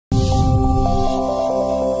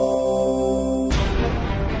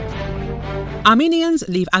Armenians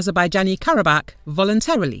leave Azerbaijani Karabakh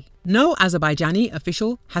voluntarily. No Azerbaijani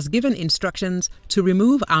official has given instructions to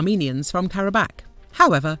remove Armenians from Karabakh.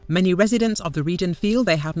 However, many residents of the region feel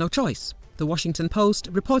they have no choice. The Washington Post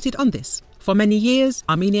reported on this. For many years,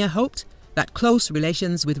 Armenia hoped that close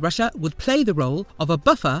relations with Russia would play the role of a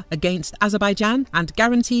buffer against Azerbaijan and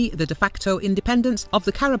guarantee the de facto independence of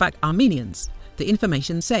the Karabakh Armenians. The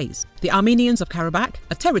information says the Armenians of Karabakh,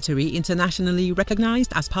 a territory internationally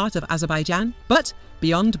recognized as part of Azerbaijan, but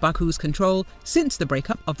beyond Baku's control since the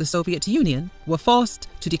breakup of the Soviet Union, were forced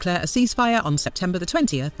to declare a ceasefire on September the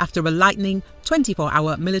 20th after a lightning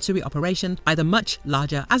 24-hour military operation by the much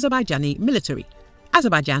larger Azerbaijani military.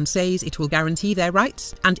 Azerbaijan says it will guarantee their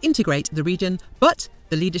rights and integrate the region, but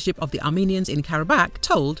the leadership of the Armenians in Karabakh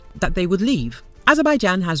told that they would leave.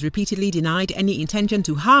 Azerbaijan has repeatedly denied any intention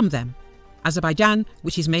to harm them. Azerbaijan,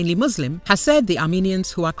 which is mainly Muslim, has said the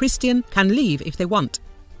Armenians who are Christian can leave if they want.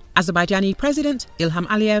 Azerbaijani President Ilham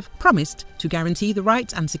Aliyev promised to guarantee the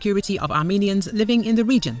rights and security of Armenians living in the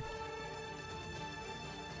region.